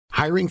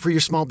Hiring for your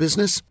small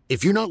business?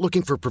 If you're not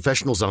looking for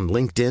professionals on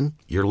LinkedIn,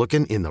 you're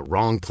looking in the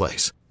wrong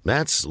place.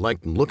 That's like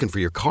looking for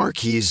your car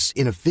keys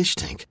in a fish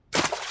tank.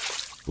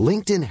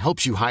 LinkedIn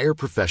helps you hire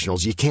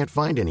professionals you can't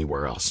find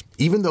anywhere else,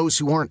 even those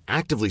who aren't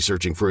actively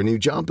searching for a new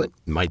job but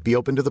might be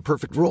open to the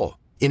perfect role.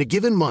 In a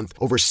given month,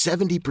 over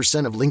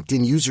 70% of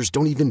LinkedIn users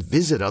don't even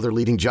visit other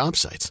leading job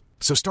sites.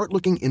 So start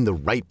looking in the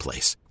right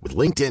place. With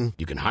LinkedIn,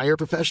 you can hire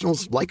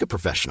professionals like a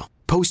professional.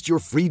 Post your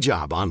free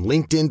job on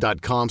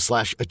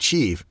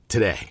linkedin.com/achieve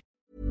today.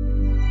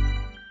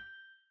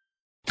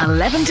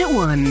 11 to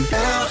 1.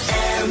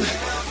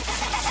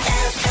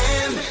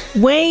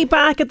 Way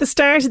back at the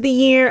start of the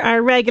year,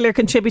 our regular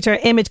contributor,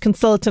 image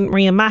consultant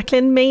Maria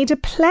Macklin, made a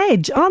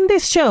pledge on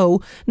this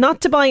show not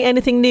to buy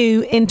anything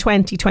new in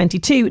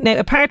 2022. Now,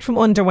 apart from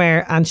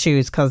underwear and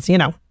shoes, because, you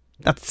know,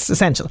 that's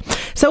essential.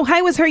 So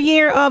how was her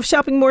year of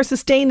shopping more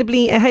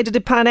sustainably? How did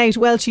it pan out?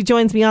 Well, she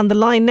joins me on the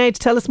line now to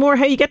tell us more.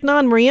 How are you getting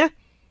on, Maria?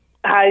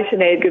 Hi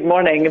Sinead, good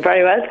morning.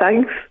 Very well,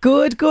 thanks.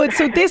 Good.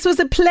 So this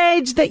was a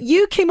pledge that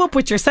you came up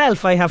with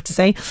yourself, I have to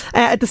say,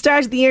 at the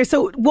start of the year.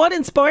 So what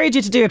inspired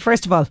you to do it,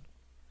 first of all?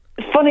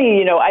 Funny,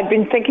 you know, I'd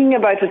been thinking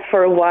about it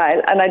for a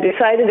while, and I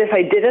decided if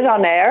I did it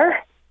on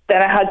air,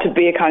 then I had to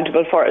be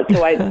accountable for it.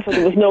 So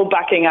there was no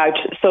backing out.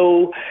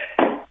 So,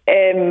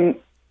 and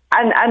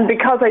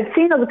because I'd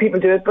seen other people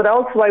do it, but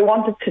also I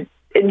wanted to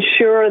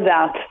ensure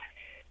that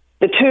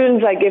the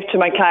tools I give to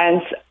my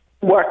clients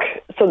work,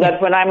 so that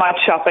when I'm out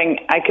shopping,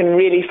 I can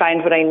really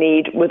find what I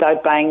need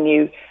without buying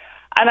new.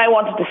 And I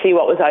wanted to see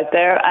what was out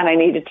there, and I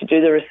needed to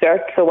do the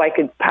research so I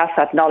could pass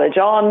that knowledge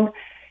on.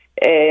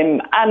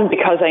 And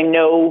because I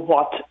know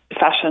what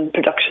fashion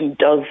production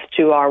does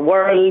to our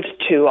world,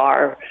 to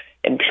our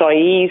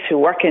employees who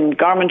work in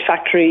garment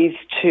factories,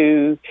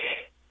 to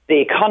the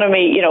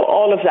economy, you know,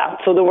 all of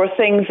that. So there were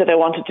things that I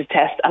wanted to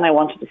test, and I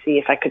wanted to see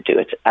if I could do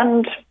it.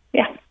 And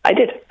yeah, I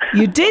did.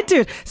 You did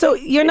do it. So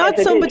you're not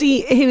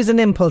somebody who's an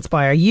impulse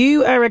buyer.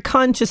 You are a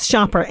conscious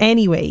shopper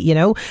anyway, you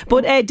know.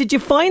 But did you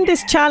find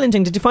this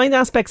challenging? Did you find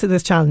aspects of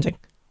this challenging?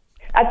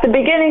 At the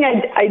beginning,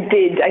 I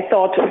did. I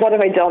thought, what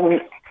have I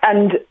done?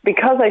 And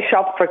because I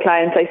shop for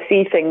clients, I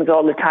see things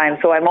all the time.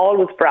 So I'm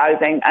always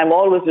browsing. I'm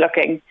always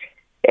looking.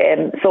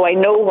 So I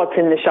know what's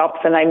in the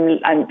shops, and I'm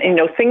you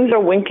know, things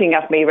are winking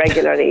at me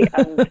regularly.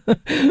 And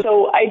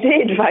so I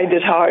did find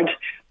it hard.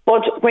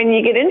 But when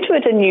you get into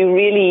it and you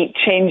really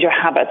change your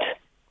habit,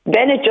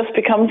 then it just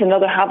becomes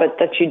another habit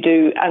that you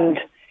do. And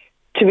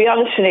to be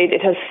honest, Sinead,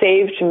 it has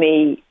saved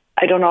me.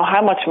 I don't know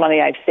how much money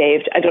I've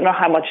saved. I don't know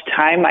how much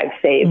time I've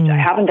saved. I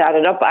haven't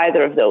added up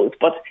either of those,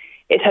 but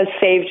it has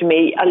saved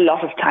me a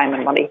lot of time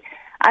and money.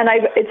 And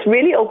it's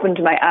really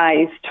opened my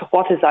eyes to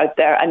what is out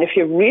there. And if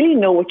you really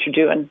know what you're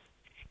doing,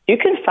 you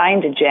can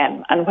find a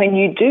gem. And when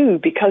you do,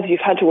 because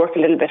you've had to work a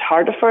little bit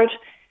harder for it,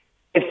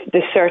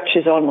 the search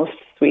is almost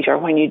sweeter.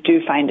 When you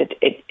do find it,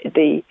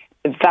 the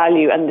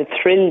value and the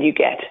thrill you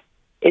get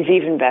is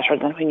even better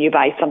than when you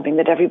buy something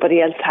that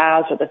everybody else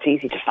has or that's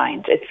easy to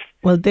find.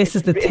 This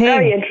is the thing.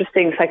 Very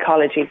interesting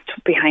psychology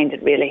behind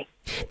it, really.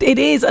 It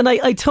is, and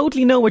I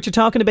totally know what you're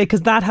talking about,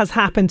 because that has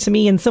happened to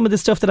me, and some of the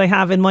stuff that I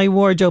have in my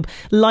wardrobe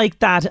like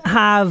that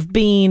have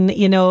been,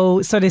 you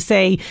know, sort of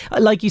say,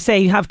 like you say,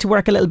 you have to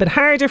work a little bit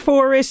harder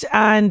for it.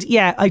 And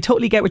yeah, I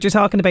totally get what you're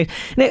talking about.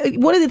 Now,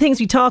 one of the things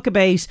we talk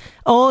about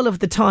all of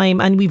the time,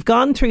 and we've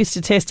gone through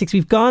statistics,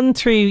 we've gone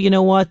through, you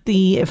know, what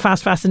the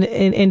fast fashion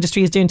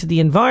industry is doing to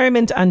the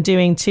environment and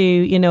doing to,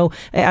 you know,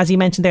 as you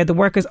mentioned there, the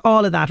workers,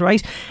 all of that,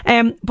 right?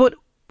 But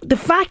the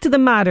fact of the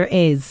matter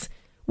is,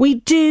 we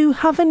do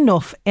have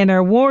enough in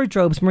our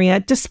wardrobes,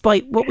 Maria,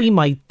 despite what we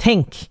might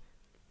think.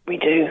 We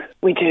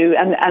do.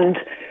 And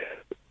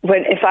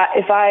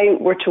if I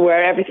were to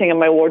wear everything in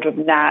my wardrobe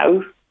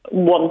now,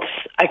 once,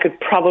 I could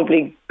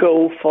probably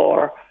go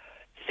for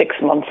 6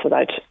 months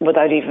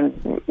without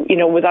even, you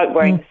know, without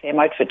wearing the same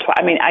outfit.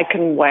 I mean, I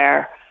can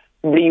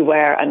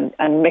rewear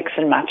and mix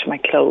and match my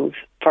clothes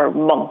for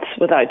months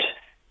without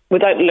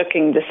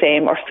looking the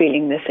same or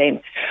feeling the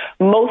same.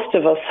 Most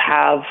of us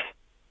have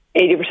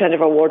 80%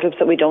 of our wardrobes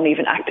that we don't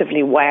even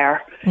actively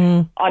wear.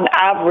 On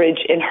average,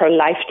 in her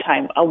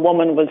lifetime, a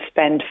woman will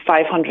spend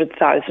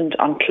 $500,000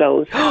 on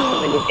clothes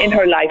in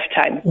her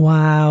lifetime.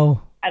 Wow.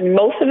 And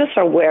most of us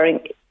are wearing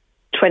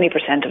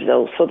 20% of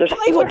those. So there's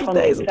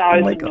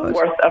 $400,000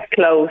 worth of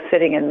clothes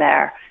sitting in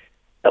there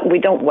that we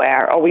don't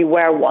wear, or we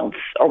wear once,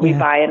 or we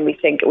buy and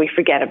we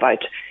forget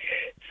about.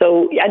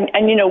 So,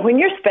 and you know, when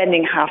you're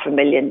spending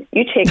 $500,000,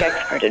 you take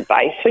expert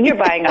advice. When you're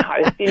buying a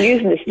house, you're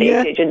using the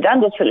estate agent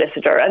and the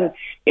solicitor, and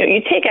you know,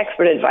 you take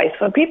expert advice.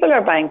 When people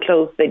are buying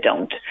clothes, they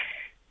don't.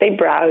 They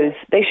browse.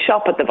 They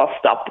shop at the bus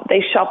stop.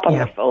 They shop on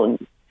their phone.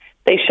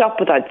 They shop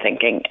without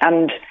thinking.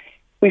 And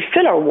we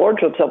fill our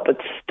wardrobes up with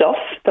stuff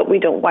that we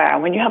don't wear.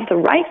 And when you have the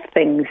right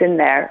things in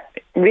there,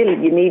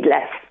 really, you need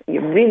less. You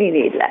really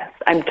need less.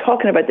 I'm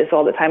talking about this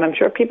all the time. I'm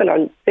sure people are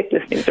sick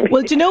listening to me.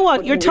 Well, do you know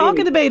what? You're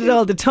talking about it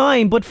all the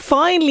time, but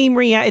finally,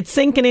 Maria, it's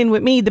sinking in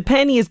with me. The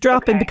penny is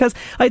dropping because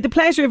I had the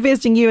pleasure of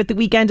visiting you at the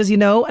weekend, as you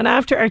know, and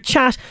after our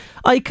chat,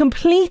 I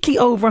completely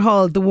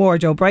overhauled the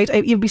wardrobe, right?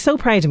 You'd be so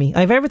proud of me.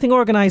 I have everything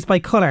organised by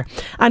colour.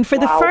 And for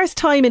the first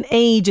time in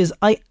ages,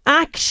 I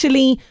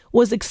actually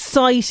was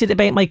excited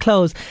about my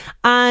clothes.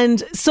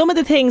 And some of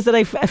the things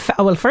that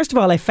well, first of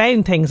all, I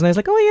found things and I was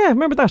like, oh yeah,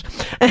 remember that.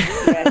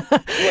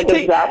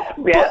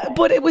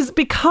 But it was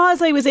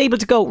because I was able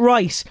to go,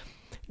 right,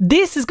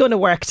 this is going to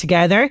work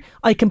together.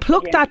 I can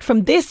pluck that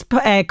from this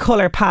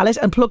colour palette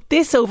and pluck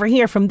this over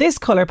here from this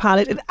colour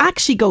palette. It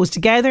actually goes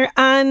together,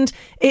 and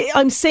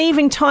I'm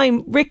saving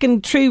time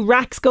ricking through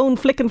racks, going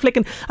flicking,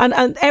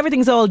 and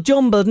everything's all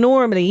jumbled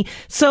normally.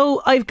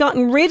 So I've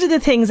gotten rid of the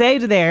things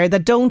out of there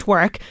that don't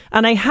work,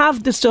 and I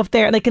have the stuff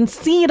there, and I can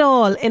see it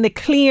all in a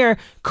clear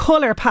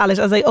colour palette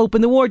as I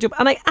open the wardrobe,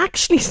 and I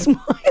actually smile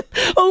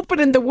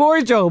opening the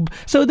wardrobe.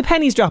 So the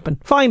penny's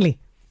dropping, finally.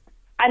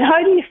 And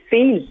how do you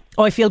feel?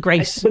 Oh, I feel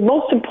great. The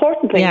most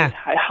important thing is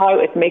how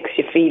it makes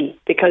you feel.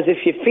 Because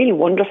if you feel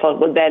wonderful,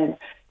 well then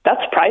that's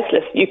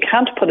priceless. You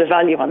can't put a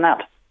value on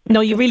that. No,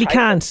 you really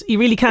can't. You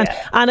really can't.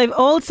 Yeah. And I've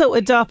also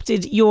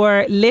adopted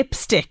your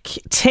lipstick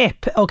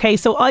tip. Okay,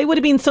 so I would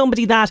have been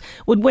somebody that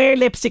would wear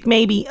lipstick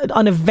maybe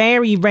on a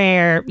very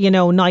rare,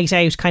 night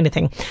out kind of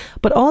thing.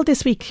 But all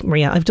this week,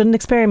 Maria, I've done an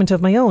experiment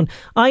of my own.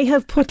 I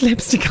have put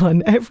lipstick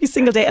on every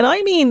single day, and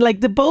I mean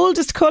like the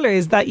boldest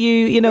colours that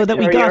we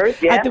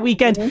got at the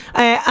weekend.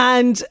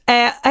 And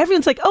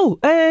everyone's like, "Oh,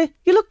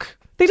 you look."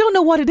 They don't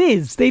know what it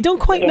is. They don't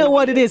quite know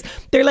what it is.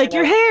 They're like,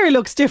 your hair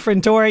looks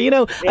different, or,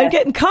 I'm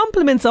getting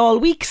compliments all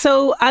week.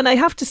 So, and I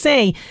have to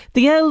say,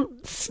 the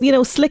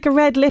slick a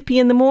red lippy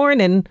in the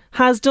morning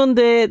has done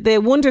the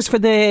wonders for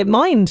the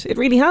mind. It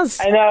really has.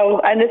 I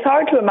know. And it's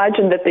hard to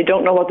imagine that they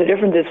don't know what the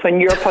difference is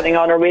when you're putting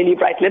on a really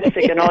bright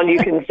lipstick and all you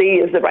can see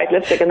is the bright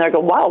lipstick, and they're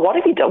going, wow, what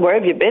have you done? Where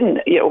have you been?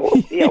 You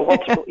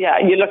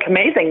look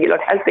amazing. You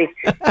look healthy.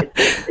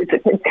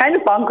 It's kind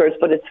of bonkers,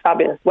 but it's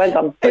fabulous. Well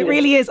done. Brilliant. It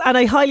really is. And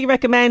I highly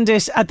recommend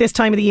it at this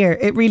time of the year.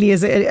 It really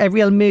is a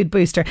real mood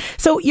booster.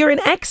 So you're an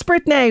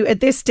expert now at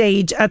this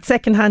stage at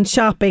second-hand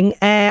shopping.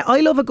 I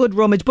love a good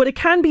rummage, but it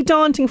can be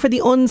daunting for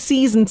the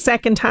unseasoned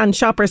second-hand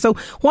shopper. So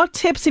what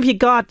tips have you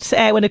got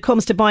when it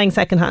comes to buying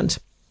second-hand?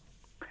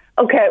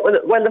 Okay,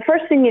 well, the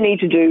first thing you need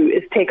to do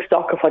is take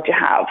stock of what you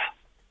have.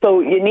 So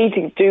you need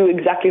to do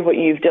exactly what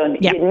you've done.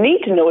 Yeah. You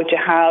need to know what you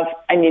have,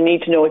 and you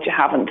need to know what you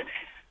haven't.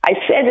 I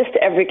say this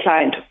to every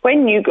client.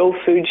 When you go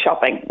food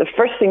shopping, the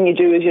first thing you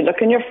do is you look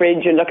in your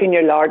fridge, you look in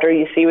your larder,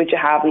 you see what you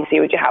have, you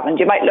see what you haven't.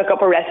 You might look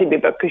up a recipe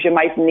book because you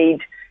might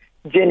need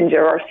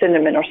ginger or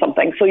cinnamon or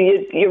something. So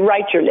you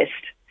write your list.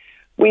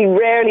 We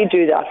rarely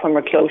do that when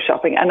we're clothes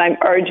shopping, and I'm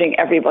urging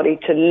everybody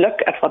to look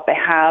at what they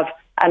have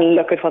and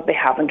look at what they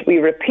haven't. We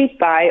repeat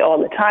buy all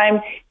the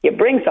time. You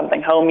bring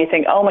something home, you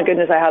think, oh my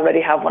goodness, I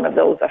already have one of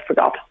those, I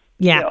forgot.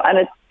 Yeah.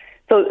 And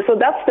so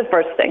that's the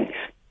first thing.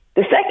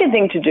 The second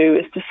thing to do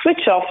is to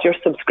switch off your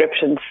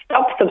subscriptions.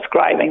 Stop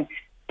subscribing.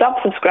 Stop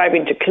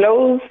subscribing to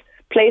clothes,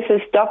 places.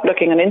 Stop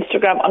looking on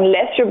Instagram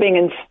unless you're being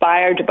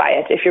inspired by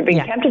it. If you're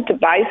being tempted to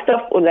buy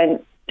stuff, well then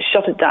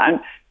shut it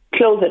down.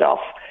 Close it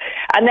off.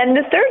 And then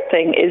the third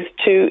thing is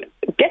to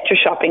get your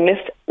shopping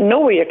list, know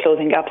where your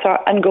clothing gaps are,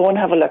 and go and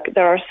have a look.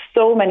 There are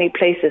so many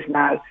places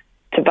now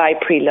to buy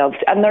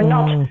pre-loved, and they're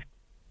not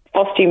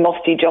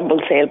musty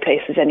jumble sale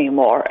places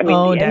anymore. I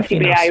mean, the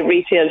NCBI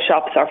retail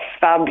shops are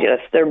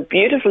fabulous. They're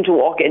beautiful to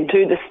walk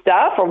into. The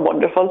staff are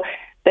wonderful.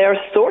 They're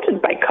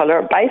sorted by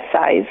colour, by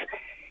size.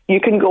 You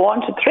can go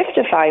on to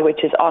Thriftify,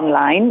 which is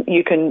online.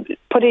 You can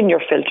put in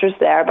your filters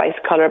there by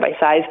colour, by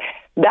size.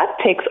 That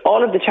takes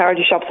all of the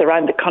charity shops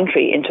around the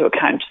country into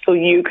account. So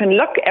you can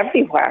look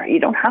everywhere. You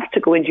don't have to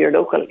go into your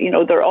local.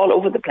 They're all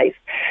over the place.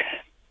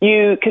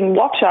 You can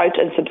watch out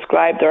and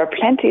subscribe. There are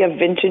plenty of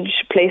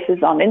vintage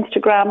places on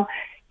Instagram.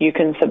 You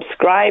can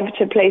subscribe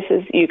to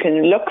places. You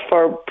can look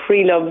for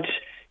pre-loved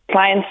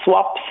client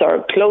swaps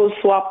or clothes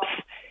swaps,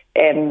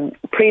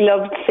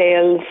 pre-loved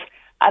sales.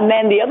 And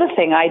then the other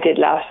thing I did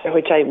last year,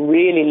 which I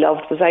really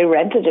loved, was I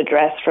rented a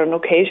dress for an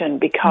occasion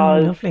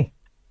because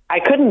I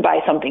couldn't buy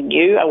something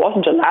new. I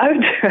wasn't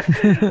allowed.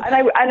 and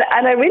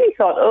I really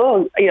thought,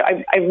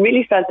 I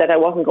really felt that I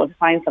wasn't going to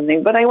find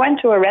something. But I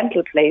went to a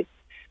rental place.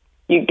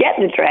 You get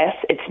the dress,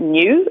 it's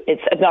new,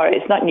 it's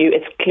not new,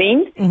 it's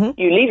clean. Mm-hmm.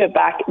 You leave it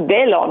back,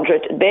 they launder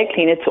it, they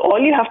clean it. So all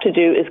you have to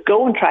do is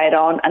go and try it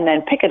on and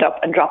then pick it up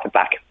and drop it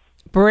back.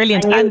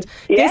 Brilliant. And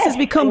this has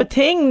become a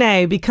thing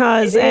now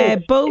because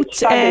both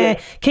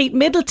Kate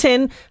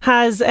Middleton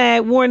has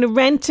worn a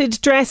rented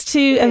dress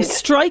to a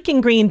striking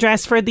green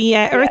dress for the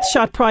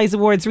Earthshot Prize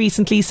Awards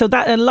recently. So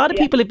that a lot of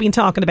people have been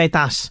talking about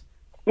that.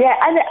 Yeah,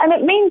 and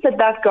it means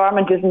that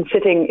garment isn't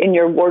sitting in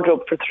your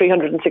wardrobe for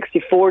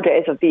 364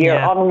 days of the year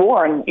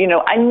unworn,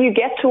 and you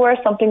get to wear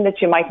something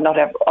that you might not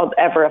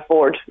ever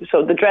afford.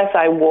 So the dress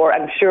I wore,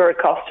 I'm sure it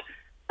cost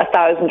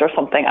 1,000 or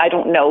something. I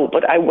don't know,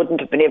 but I wouldn't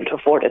have been able to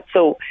afford it.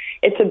 So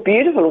it's a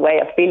beautiful way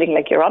of feeling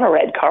like you're on a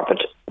red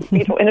carpet,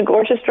 in a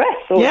gorgeous dress.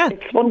 So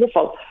it's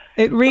wonderful.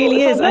 It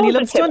really is, and you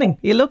look stunning.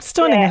 You look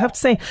stunning, I have to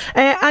say.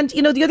 And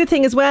the other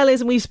thing as well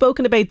is, and we've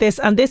spoken about this,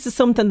 and this is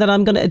something that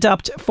I'm going to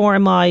adopt for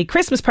my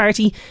Christmas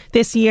party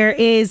this year,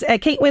 is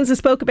Kate Winslet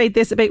spoke about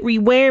this, about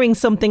re-wearing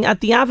something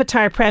at the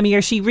Avatar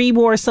premiere. She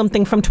re-wore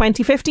something from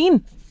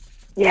 2015.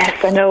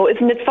 Yes, I know.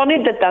 Isn't it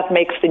funny that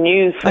makes the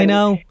news? I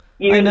know.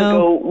 Years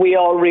ago, we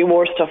all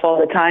re-wore stuff all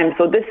the time.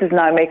 So this is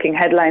now making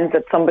headlines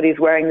that somebody's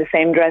wearing the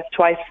same dress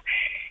twice.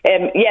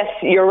 Yes,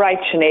 you're right,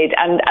 Sinead.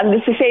 And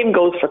the same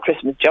goes for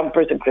Christmas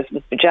jumpers and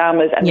Christmas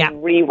pyjamas and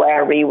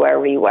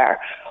rewear.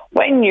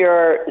 When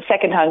you're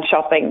second-hand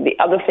shopping, the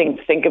other thing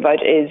to think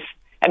about is,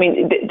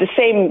 the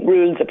same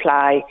rules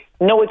apply.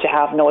 Know what you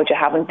have, know what you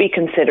haven't. Be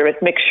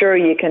considerate. Make sure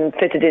you can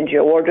fit it into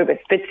your wardrobe.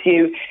 It fits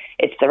you.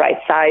 It's the right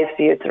size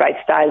for you. It's the right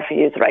style for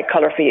you. It's the right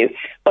colour for you.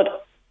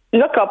 But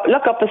look up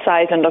a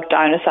size and look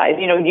down a size.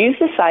 Use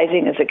the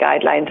sizing as a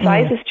guideline.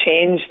 Sizes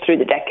change through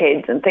the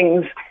decades and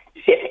things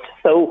shift.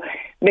 So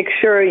make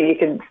sure you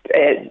can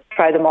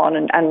try them on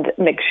and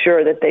make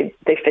sure that they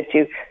fit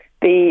you.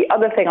 The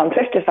other thing on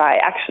Thriftify,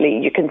 actually,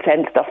 you can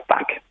send stuff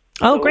back.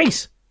 Oh,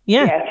 great.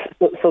 Yeah. Yes,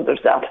 so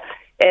there's that.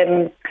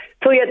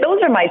 Those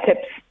are my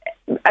tips.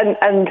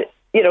 And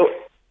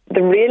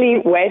the really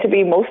way to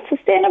be most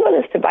sustainable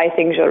is to buy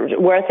things,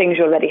 wear things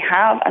you already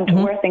have, and to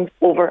wear things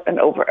over and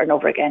over and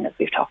over again, as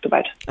we've talked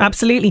about.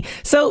 Absolutely.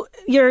 So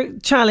your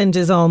challenge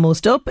is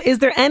almost up. Is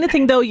there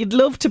anything, though, you'd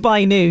love to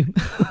buy new?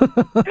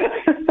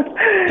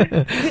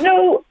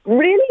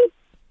 Really,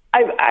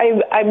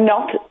 I'm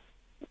not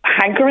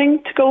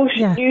hankering to go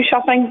new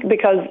shopping,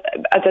 because,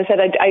 as I said,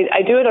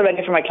 I do it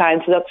already for my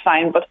clients, so that's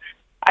fine. But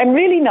I'm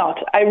really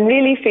not. I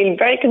really feel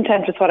very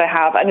content with what I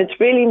have, and it's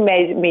really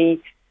made me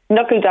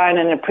knuckle down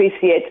and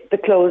appreciate the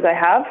clothes I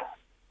have.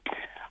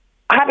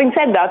 Having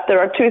said that, there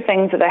are two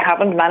things that I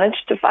haven't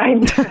managed to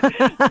find.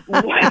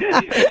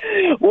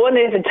 One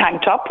is a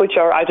tank top, which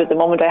are out at the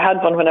moment. I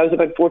had one when I was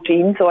about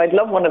 14, so I'd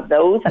love one of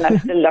those, and I'm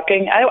still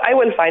looking. I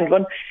will find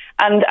one.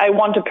 And I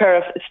want a pair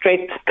of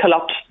straight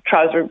culotte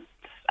trousers,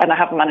 and I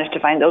haven't managed to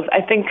find those.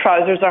 I think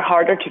trousers are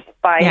harder to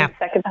find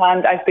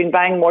secondhand. I've been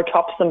buying more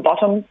tops than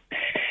bottoms,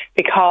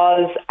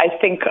 because I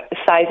think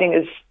sizing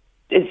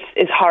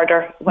is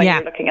harder when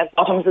you're looking at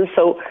bottoms.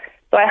 So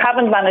I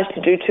haven't managed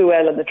to do too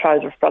well on the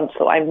trouser front,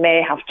 so I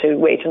may have to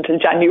wait until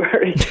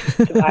January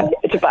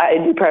to buy a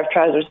new pair of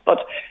trousers. But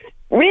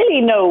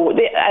really, no.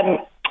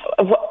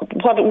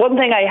 One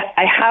thing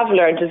I have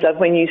learned is that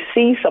when you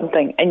see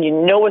something and you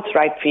know it's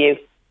right for you,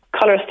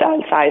 colour,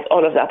 style, size,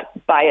 all of that,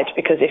 buy it,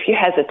 because if you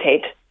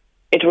hesitate,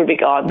 it will be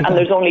gone. And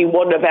there's only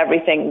one of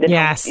everything.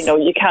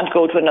 You can't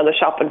go to another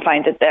shop and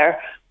find it there.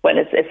 When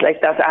it's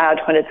like that ad,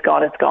 when it's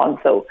gone, it's gone.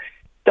 So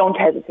don't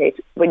hesitate.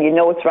 When you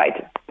know it's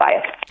right, buy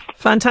it.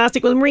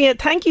 Fantastic. Well, Maria,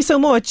 thank you so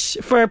much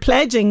for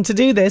pledging to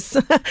do this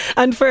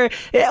and for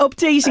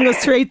updating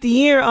us throughout the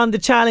year on the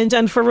challenge,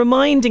 and for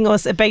reminding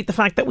us about the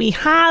fact that we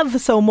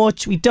have so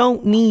much. We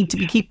don't need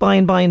to keep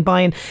buying.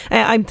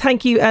 I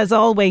thank you, as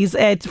always,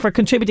 for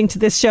contributing to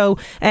this show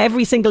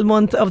every single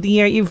month of the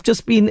year. You've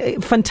just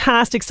been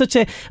fantastic, such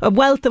a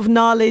wealth of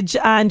knowledge,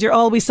 and you're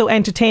always so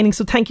entertaining.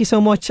 So thank you so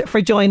much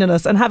for joining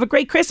us, and have a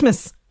great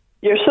Christmas.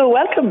 You're so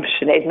welcome,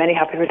 Sinead. Many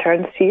happy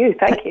returns to you.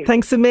 Thank you.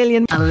 Thanks a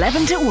million.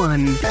 11 to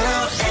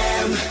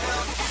 1.